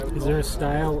Is there a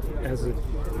style as a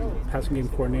passing game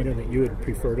coordinator that you would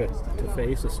prefer to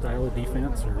face, a style of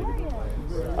defense?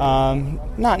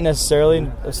 Not necessarily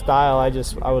a style.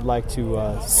 I would like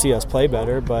to see us play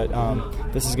better, but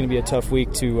this is going to be a tough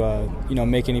week to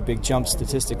make any big jumps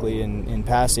statistically in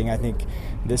passing. I think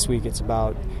this week it's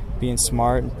about being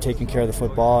smart, taking care of the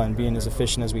football, and being as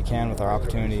efficient as we can with our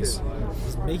opportunities.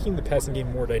 Is making the passing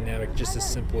game more dynamic just as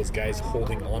simple as guys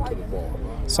holding onto the ball?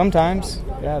 Sometimes,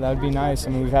 yeah, that would be nice. I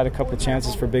mean, we've had a couple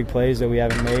chances for big plays that we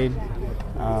haven't made,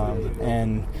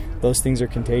 and those things are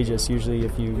contagious. Usually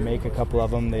if you make a couple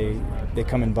of them, they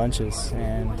come in bunches,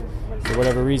 and for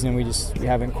whatever reason we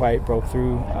haven't quite broke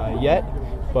through yet,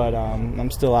 but I'm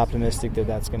still optimistic that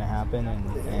that's going to happen,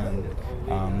 and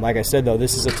like I said, though,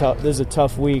 this is a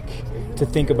tough week to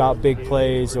think about big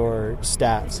plays or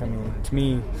stats. I mean, to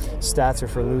me, stats are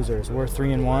for losers. We're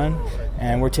 3-1,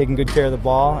 and we're taking good care of the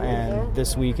ball, and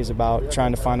this week is about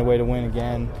trying to find a way to win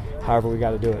again, however we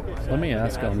got to do it. Let me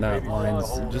ask on that lines,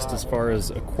 just as far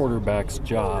as a quarterback's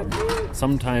job,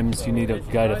 sometimes you need a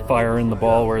guy to fire in the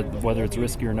ball, whether it's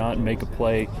risky or not, and make a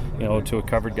play, to a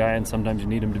covered guy, and sometimes you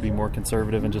need him to be more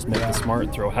conservative and just make a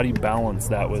smart throw. How do you balance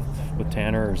that with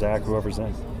Tanner or Zach, whoever's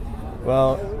in?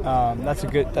 Well, that's a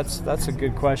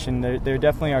good question. There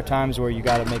definitely are times where you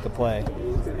got to make a play,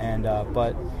 and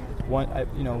but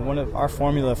one of our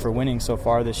formula for winning so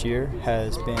far this year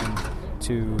has been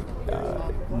to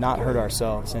not hurt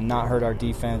ourselves and not hurt our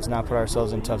defense, not put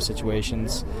ourselves in tough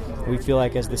situations. We feel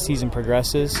like as the season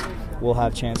progresses, we'll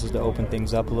have chances to open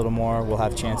things up a little more. We'll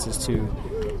have chances to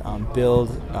build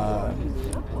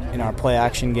in our play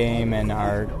action game and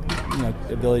our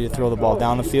ability to throw the ball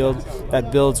down the field.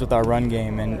 That builds with our run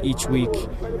game, and each week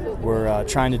we're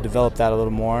trying to develop that a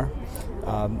little more.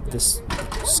 This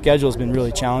schedule has been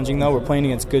really challenging, though. We're playing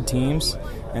against good teams,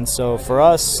 and so for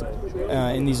us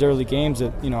in these early games,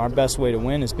 our best way to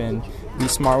win has been be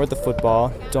smart with the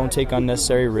football, don't take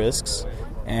unnecessary risks,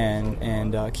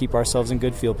 and keep ourselves in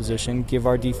good field position, give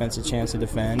our defense a chance to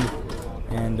defend,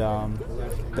 and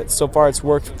but so far it's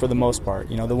worked for the most part.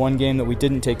 The one game that we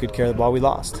didn't take good care of the ball, we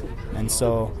lost, and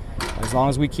so as long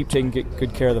as we keep taking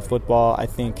good care of the football, I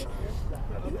think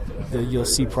you'll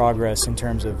see progress in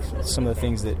terms of some of the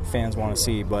things that fans want to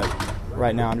see. But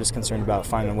right now I'm just concerned about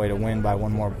finding a way to win by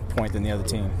one more point than the other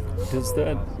team.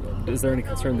 Is there any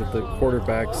concern that the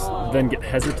quarterbacks then get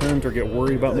hesitant or get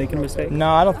worried about making a mistake? No,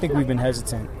 I don't think we've been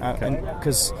hesitant,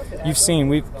 because you've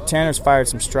seen Tanner's fired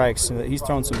some strikes. He's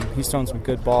thrown some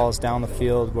good balls down the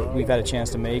field. We've had a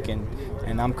chance to make, and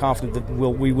I'm confident that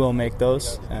we will make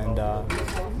those. And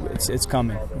it's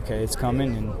coming. Okay, it's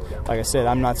coming. And like I said,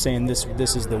 I'm not saying this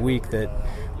is the week that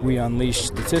we unleash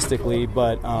statistically,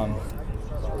 but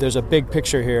there's a big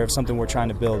picture here of something we're trying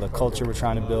to build, a culture we're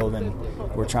trying to build, and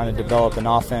we're trying to develop an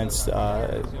offense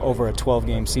over a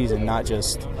 12-game season.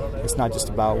 It's not just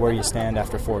about where you stand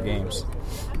after 4 games.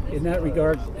 In that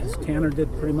regard, has Tanner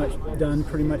done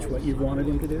pretty much what you wanted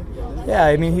him to do? Yeah,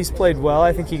 I mean, he's played well.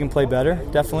 I think he can play better,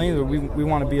 definitely. We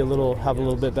want to be have a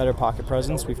little bit better pocket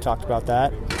presence. We've talked about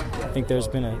that. I think there's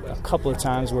been a couple of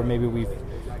times where maybe we've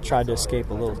tried to escape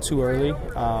a little too early.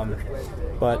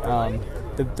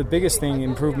 The biggest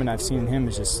improvement I've seen in him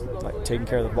is just like taking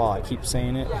care of the ball. I keep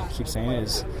saying it,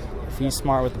 is if he's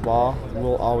smart with the ball,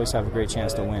 we'll always have a great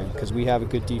chance to win, because we have a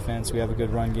good defense, we have a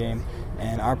good run game,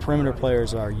 and our perimeter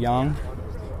players are young,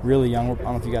 really young. I don't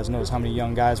know if you guys notice how many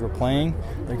young guys we're playing.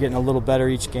 They're getting a little better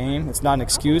each game. It's not an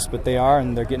excuse, but they are,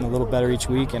 and they're getting a little better each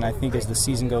week, and I think as the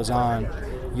season goes on,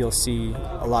 you'll see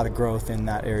a lot of growth in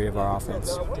that area of our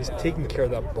offense. Just taking care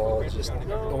of that ball, just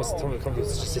almost some of it comes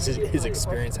just his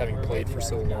experience having played for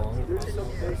so long.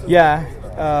 Yeah,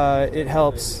 it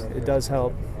helps. It does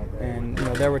help. And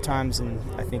there were times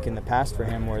I think in the past for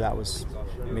him where that was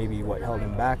maybe what held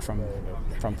him back from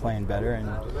playing better.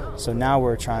 And so now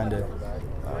we're trying to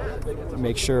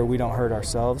make sure we don't hurt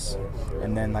ourselves.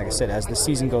 And then, like I said, as the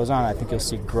season goes on, I think you'll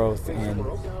see growth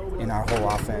in our whole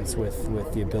offense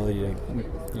with the ability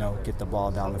to get the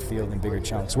ball down the field in bigger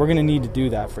chunks. We're going to need to do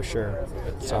that for sure.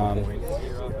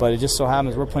 But it just so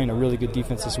happens we're playing a really good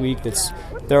defense this week.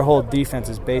 Their whole defense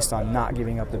is based on not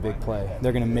giving up the big play.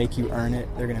 They're going to make you earn it.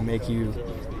 They're going to make you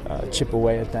chip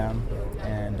away at them,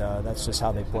 and that's just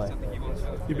how they play.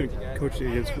 You've been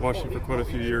coaching against Washington for quite a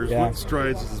few years. Yeah. What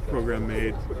strides has this program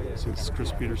made since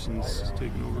Chris Peterson's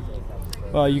taken over?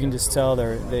 Well, you can just tell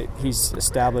he's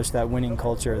established that winning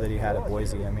culture that he had at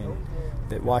Boise. I mean,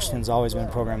 that Washington's always been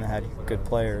a program that had good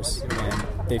players, and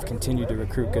they've continued to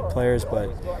recruit good players, but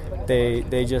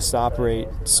they just operate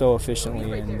so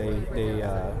efficiently, and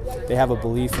they have a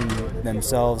belief in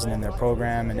themselves and in their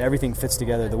program, and everything fits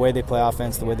together. The way they play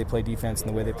offense, the way they play defense, and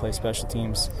the way they play special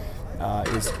teams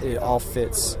it all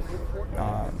fits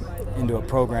into a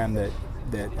program that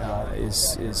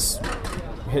is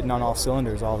hitting on all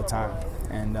cylinders all the time.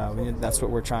 And that's what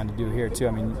we're trying to do here too.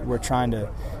 I mean,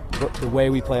 the way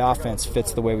we play offense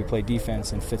fits the way we play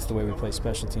defense and fits the way we play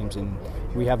special teams, and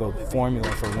we have a formula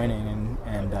for winning,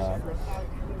 and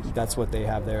that's what they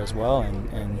have there as well,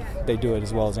 and they do it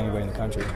as well as anybody in the country.